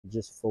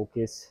just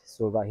focus.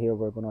 So right here,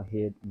 we're gonna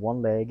hit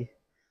one leg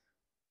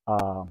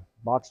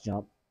box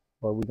jump,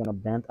 but we're gonna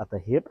bend at the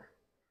hip,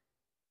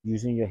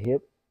 using your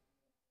hip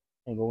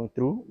and going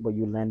through, but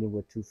you landing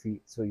with 2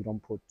 feet, so you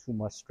don't put too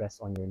much stress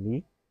on your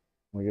knee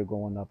when you're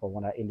going up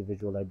on that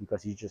individual leg,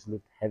 because you just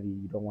lift heavy.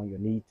 You don't want your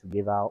knee to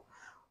give out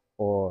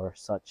or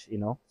such, you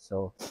know.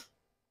 So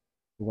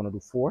we're gonna do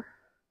 4.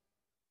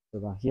 So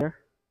down here,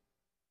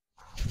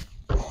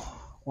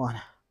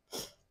 1,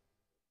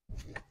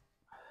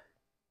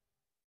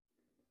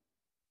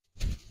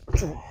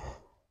 2,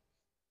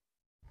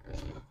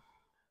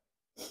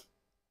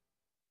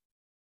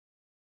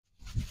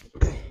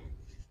 3,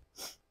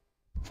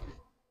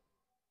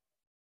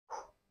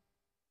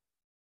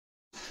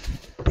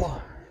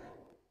 4.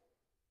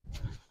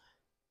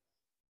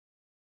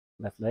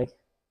 Left leg.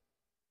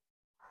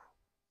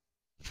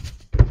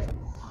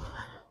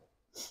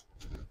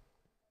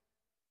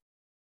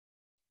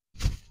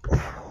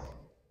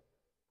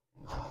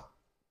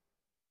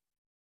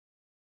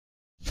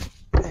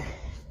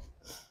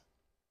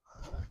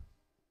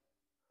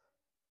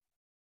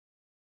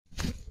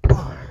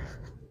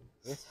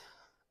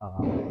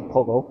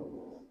 Pogo.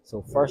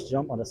 So first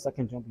jump, on the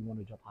second jump, you want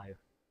to jump higher.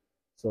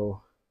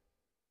 So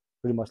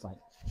pretty much like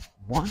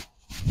 1.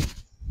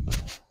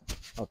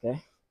 Okay.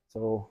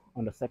 So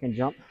on the second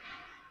jump,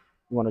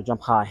 you want to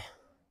jump high.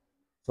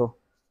 So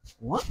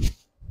 1,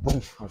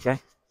 boom. Okay.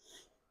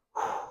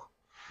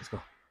 Let's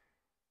go.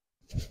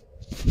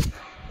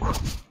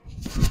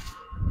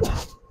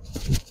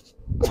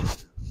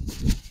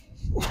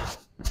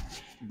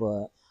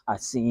 But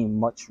I've seen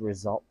much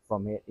result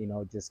from it, you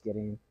know, just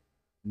getting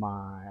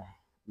my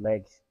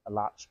leg a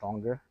lot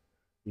stronger,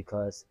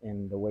 because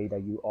in the way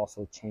that you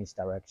also change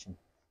direction.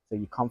 So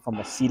you come from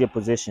a seated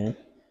position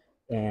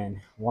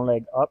and one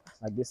leg up,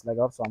 like this leg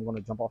up. So I'm going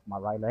to jump off my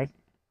right leg.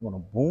 I'm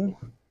going to boom,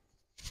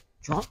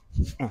 jump,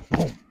 and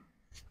boom.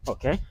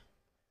 Okay.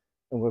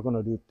 And we're going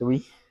to do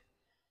 3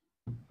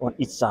 on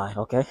each side.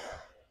 Okay.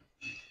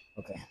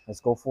 Okay. Let's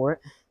go for it.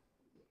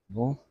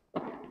 Boom.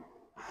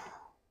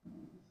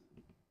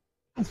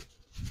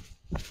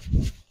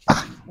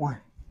 1.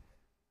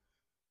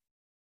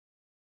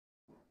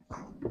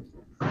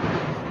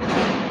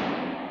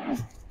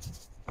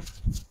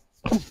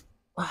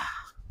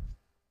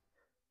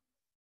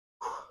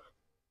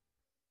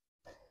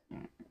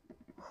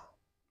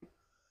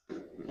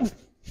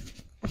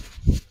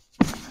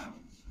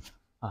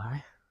 All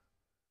right.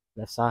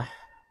 Left side.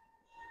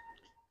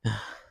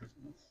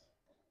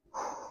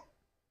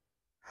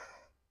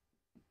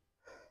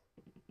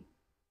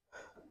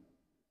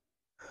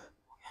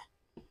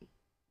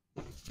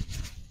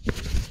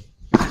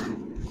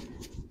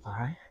 All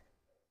right.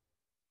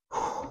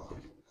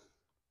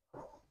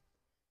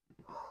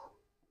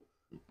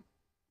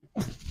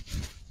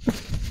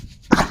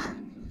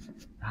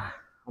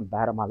 I'm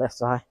bad at my left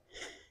side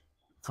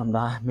from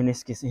the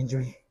meniscus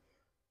injury,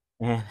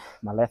 and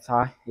my left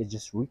eye is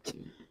just weak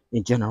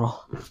in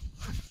general.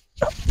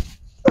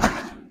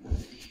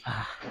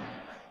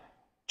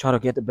 Try to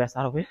get the best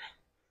out of it.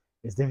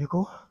 It's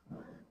difficult,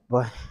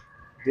 but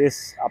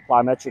this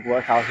plyometric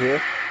workout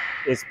here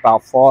is by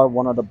far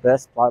one of the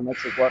best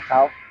plyometric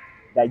workout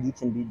that you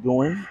can be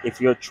doing if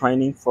you're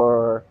training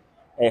for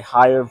a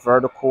higher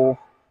vertical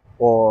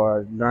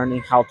or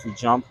learning how to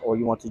jump, or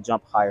you want to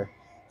jump higher.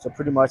 So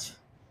pretty much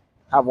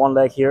have one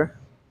leg here,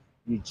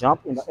 you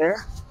jump in the air,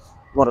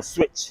 you want to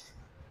switch,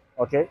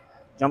 okay,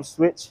 jump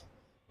switch,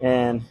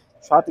 and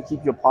try to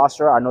keep your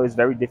posture. I know it's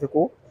very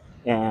difficult,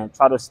 and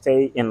try to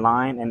stay in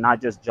line and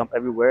not just jump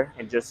everywhere,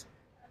 and just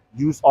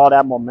use all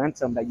that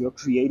momentum that you're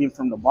creating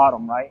from the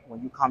bottom, right,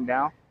 when you come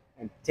down,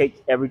 and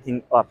take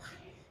everything up.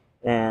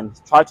 And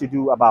try to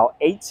do about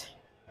 8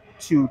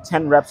 to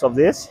 10 reps of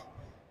this,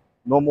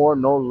 no more,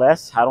 no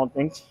less. I don't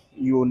think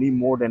you will need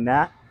more than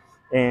that.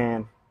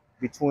 And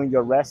between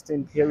your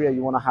resting period,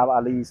 you want to have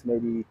at least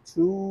maybe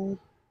 2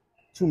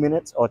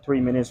 minutes or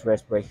 3 minutes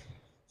rest break.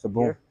 So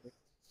boom.